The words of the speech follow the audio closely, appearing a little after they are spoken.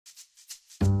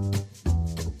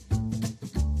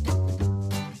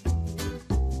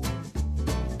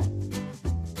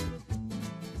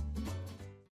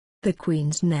The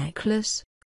Queen's necklace.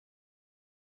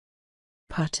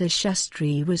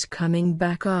 Patashastri was coming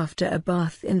back after a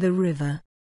bath in the river.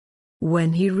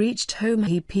 When he reached home,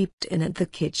 he peeped in at the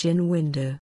kitchen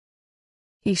window.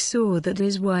 He saw that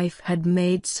his wife had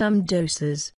made some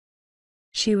dosas.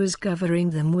 She was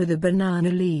covering them with a banana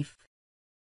leaf.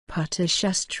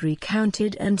 Patashastri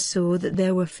counted and saw that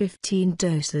there were 15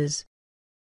 dosas.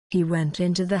 He went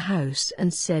into the house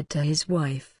and said to his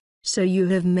wife, "So you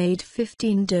have made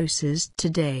 15 dosas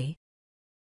today?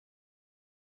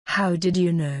 How did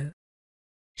you know?"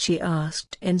 she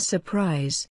asked in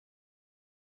surprise.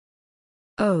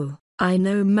 "Oh, I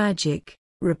know magic,"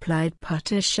 replied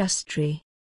Patashastri.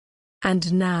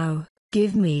 "And now,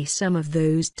 give me some of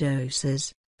those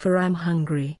dosas, for I'm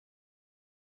hungry."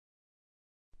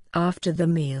 After the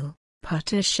meal,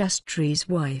 Patashastri's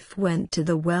wife went to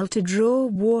the well to draw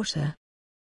water.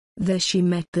 There she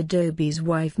met the Dhobi's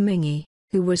wife Mingi,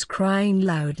 who was crying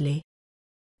loudly.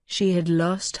 She had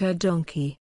lost her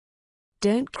donkey.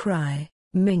 "Don't cry,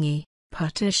 Mingi,"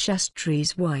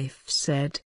 Patashastri's wife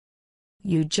said.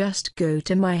 "You just go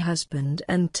to my husband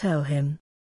and tell him.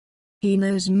 He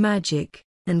knows magic,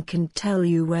 and can tell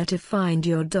you where to find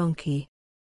your donkey."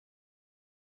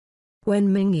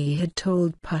 When Mingi had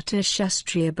told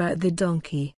Patashastri about the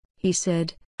donkey, he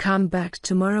said, "Come back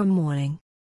tomorrow morning.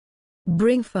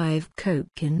 Bring 5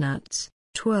 coconuts,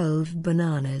 12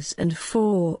 bananas and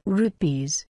 4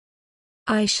 rupees.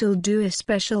 I shall do a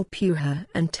special puja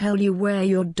and tell you where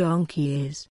your donkey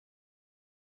is."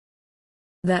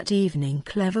 That evening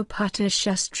clever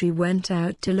Patashastri went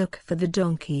out to look for the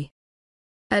donkey.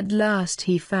 At last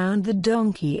he found the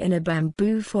donkey in a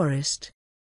bamboo forest.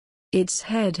 Its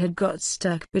head had got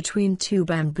stuck between 2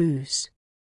 bamboos.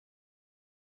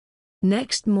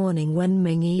 Next morning when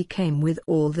Mingi came with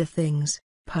all the things,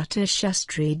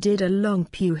 Patashastri did a long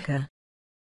puja.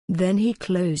 Then he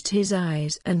closed his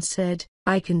eyes and said,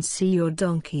 "I can see your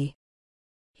donkey.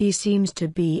 He seems to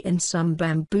be in some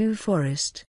bamboo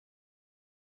forest."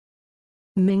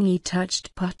 Mingi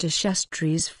touched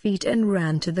Patashastri's feet and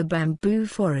ran to the bamboo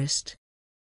forest.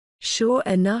 Sure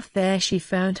enough, there she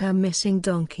found her missing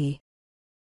donkey.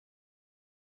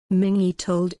 Mingi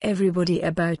told everybody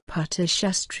about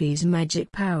Patashastri's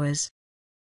magic powers.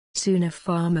 Soon a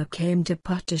farmer came to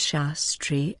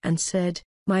Patashastri and said,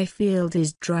 "My field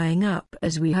is drying up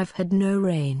as we have had no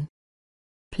rain.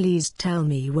 Please tell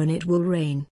me when it will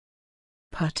rain."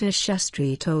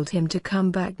 Patashastri told him to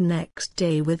come back next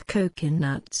day with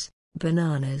coconuts,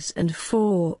 bananas and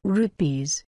 4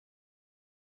 rupees.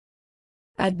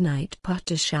 At night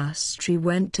Patashastri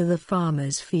went to the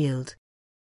farmer's field.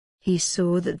 He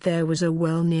saw that there was a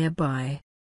well nearby.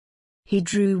 He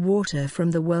drew water from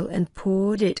the well and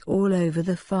poured it all over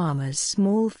the farmer's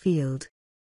small field.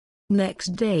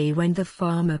 Next day when the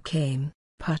farmer came,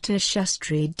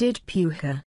 Patashastri did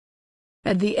puja.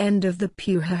 At the end of the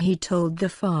puja he told the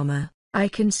farmer, "I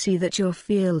can see that your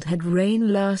field had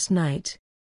rain last night."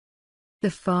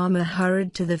 The farmer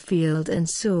hurried to the field and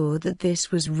saw that this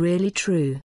was really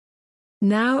true.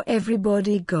 Now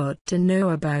everybody got to know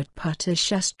about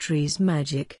Patashastri's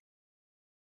magic.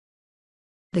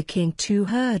 The king too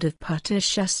heard of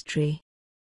Patashastri.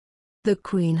 The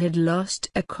queen had lost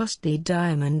a costly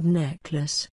diamond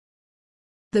necklace.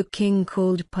 The king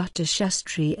called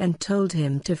Patashastri and told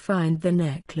him to find the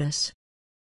necklace.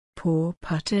 Poor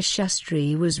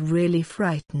Patashastri was really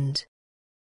frightened.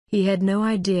 He had no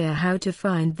idea how to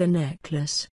find the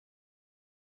necklace.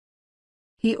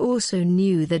 He also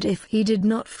knew that if he did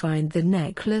not find the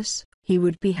necklace, he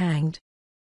would be hanged.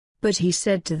 But he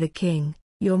said to the king,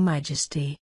 "Your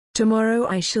Majesty, tomorrow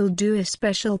I shall do a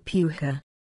special puja.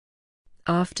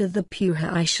 After the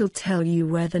puja I shall tell you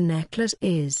where the necklace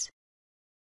is."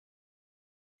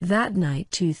 That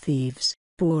night 2 thieves,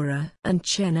 Bora and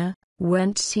Chenna,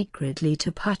 went secretly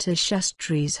to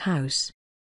Patashastri's house.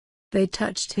 They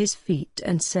touched his feet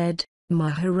and said,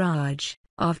 "Maharaj,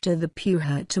 after the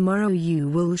puja tomorrow you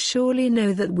will surely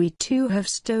know that we too have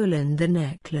stolen the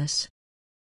necklace.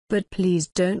 But please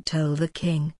don't tell the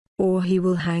king, or he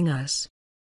will hang us.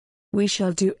 We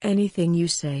shall do anything you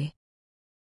say."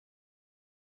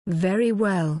 "Very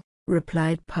well,"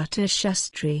 replied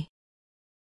Patashastri.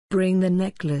 "Bring the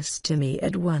necklace to me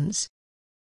at once.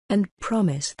 And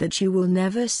promise that you will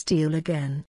never steal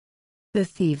again." The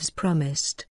thieves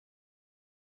promised.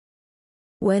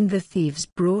 When the thieves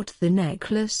brought the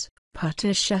necklace,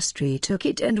 Patashastri took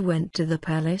it and went to the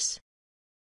palace.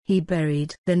 He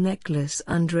buried the necklace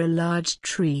under a large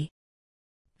tree.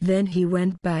 Then he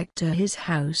went back to his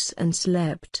house and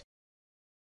slept.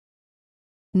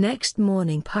 Next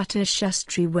morning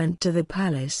Patashastri went to the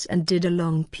palace and did a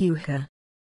long puja.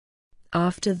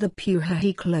 After the puja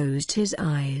he closed his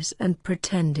eyes and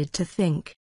pretended to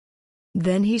think.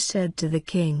 Then he said to the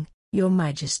king, "Your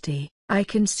Majesty, I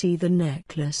can see the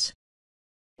necklace.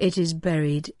 It is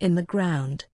buried in the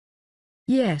ground."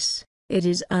 "Yes, it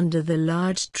is under the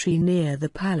large tree near the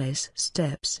palace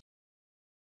steps."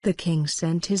 The king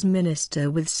sent his minister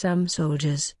with some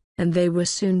soldiers, and they were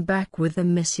soon back with the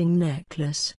missing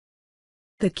necklace.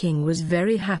 The king was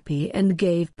very happy and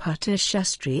gave Putta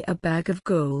Shastri a bag of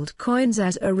gold coins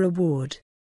as a reward.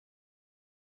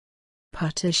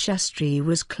 Putta Shastri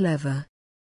was clever.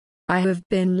 "I have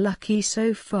been lucky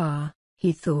so far,"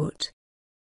 he thought.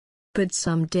 "But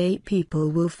someday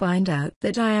people will find out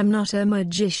that I am not a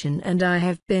magician and I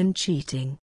have been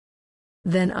cheating.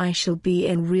 Then I shall be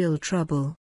in real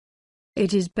trouble.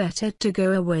 It is better to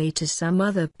go away to some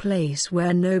other place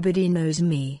where nobody knows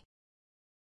me."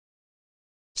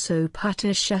 So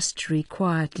Putta Shastri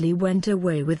quietly went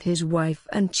away with his wife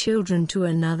and children to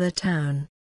another town.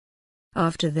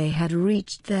 After they had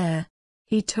reached there,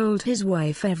 he told his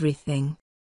wife everything.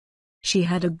 She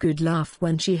had a good laugh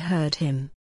when she heard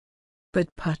him.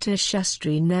 But Putta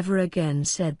Shastri never again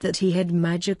said that he had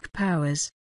magic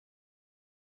powers.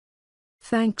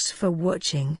 Thanks for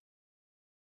watching.